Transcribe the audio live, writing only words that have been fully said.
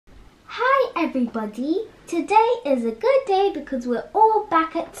Hi everybody, today is a good day because we're all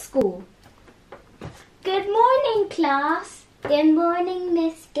back at school. Good morning class. Good morning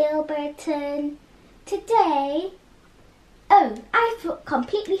Miss Gilberton. Today, I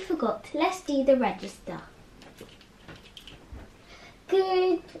completely forgot. Let's do the register.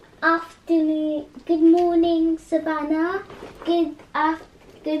 Good afternoon, good morning Savannah. Good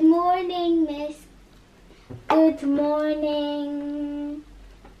morning Miss. Good morning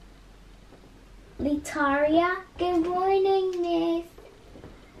Litaria. Good morning Miss.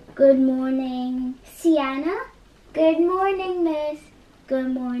 Good morning Sienna. Good morning Miss.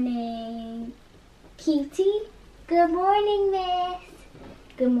 Good morning Cutie. Good morning Miss.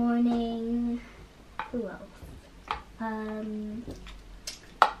 Good morning, who else?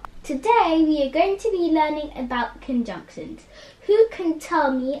 Today we are going to be learning about conjunctions. Who can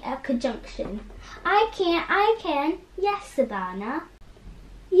tell me a conjunction? I can. Yes, Savannah.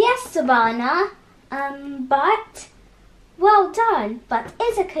 Yes, Savannah. But, well done. But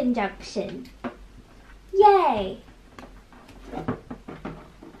is a conjunction. Yay.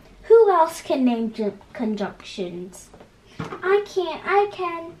 Who else can name conjunctions? I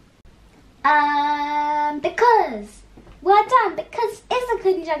can. Because. Well done. Because is a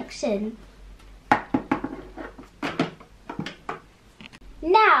conjunction.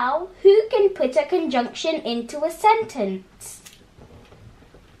 Now, who can put a conjunction into a sentence?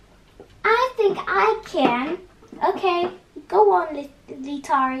 I think I can. Okay, go on,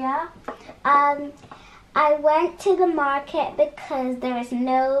 Litaria. I went to the market because there is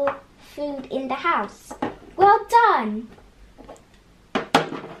no food in the house. Well done.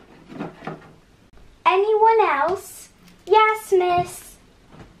 Anyone else? Yes, miss.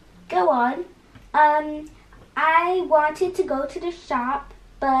 Go on. I wanted to go to the shop,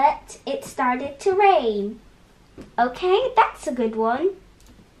 but it started to rain. Okay, that's a good one.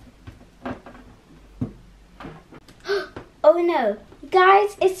 Oh no,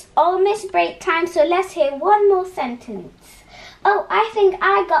 guys, it's almost break time, so let's hear one more sentence. Oh, I think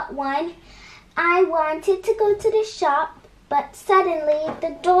I got one. I wanted to go to the shop, but suddenly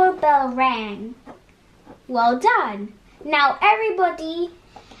the doorbell rang. Well done. Now everybody,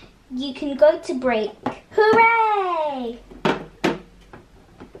 you can go to break. Hooray!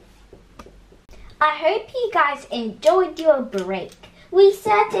 I hope you guys enjoyed your break. We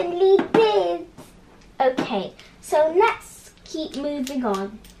certainly did. Okay, so let's keep moving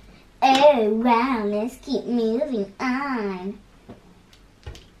on. Oh wow, let's keep moving on.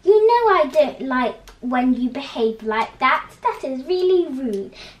 You know I don't like when you behave like that. That is really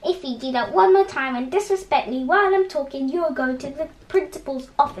rude. If you do that one more time and disrespect me while I'm talking, you'll go to the principal's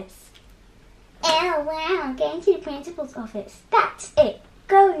office. Oh wow, I'm going to the principal's office. That's it.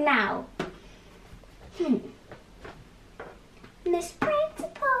 Go now. Miss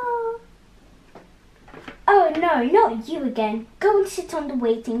Principal. Oh no, not you again. Go and sit on the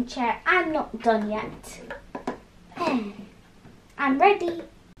waiting chair. I'm not done yet. I'm ready.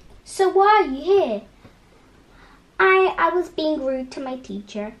 So why are you here? I was being rude to my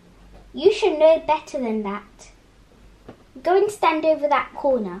teacher. You should know better than that. Go and stand over that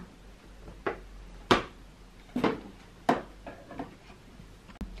corner.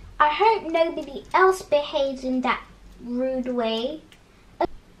 I hope nobody else behaves in that rude way.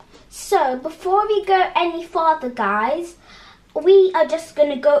 So, before we go any farther, guys, we are just going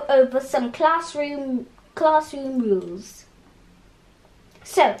to go over some classroom rules.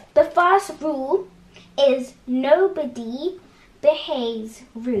 So, the first rule is nobody behaves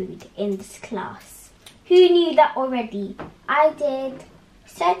rude in this class. Who knew that already? I did.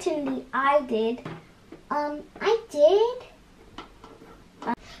 Certainly I did. I did.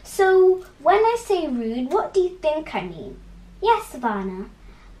 So, when I say rude, what do you think I mean? Yes, Savannah.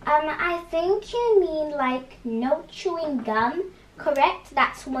 I think you mean like no chewing gum, correct?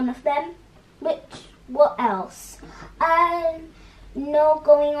 That's one of them. What else? No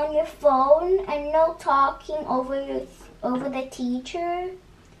going on your phone and no talking over the teacher.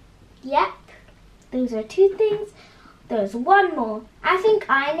 Yep, those are two things. There's one more. I think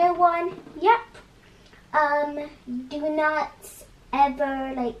I know one. Yep. Do not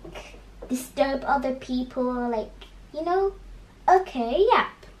ever like disturb other people, like, you know? Okay, yep.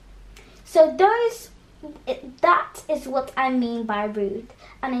 So that is what I mean by rude,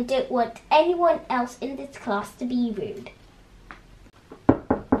 and I don't want anyone else in this class to be rude.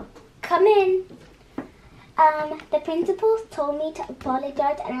 Come in. The principal told me to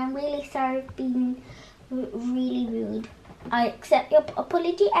apologize, and I'm really sorry for being really rude. I accept your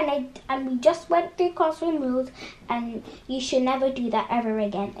apology, and we just went through classroom rules, and you should never do that ever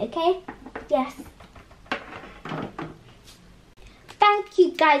again, okay? Yes. Thank thank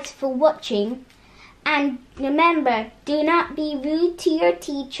you guys for watching. And remember, do not be rude to your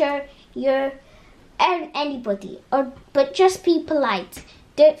teacher, and anybody, but just be polite.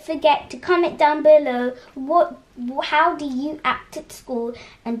 Don't forget to comment down below how do you act at school,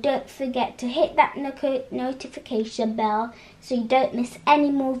 and don't forget to hit that notification bell so you don't miss any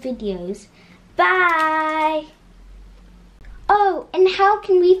more videos. Bye! Oh, and how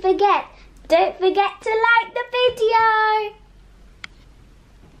can we forget? Don't forget to like the video!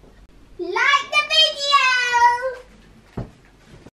 Like the video!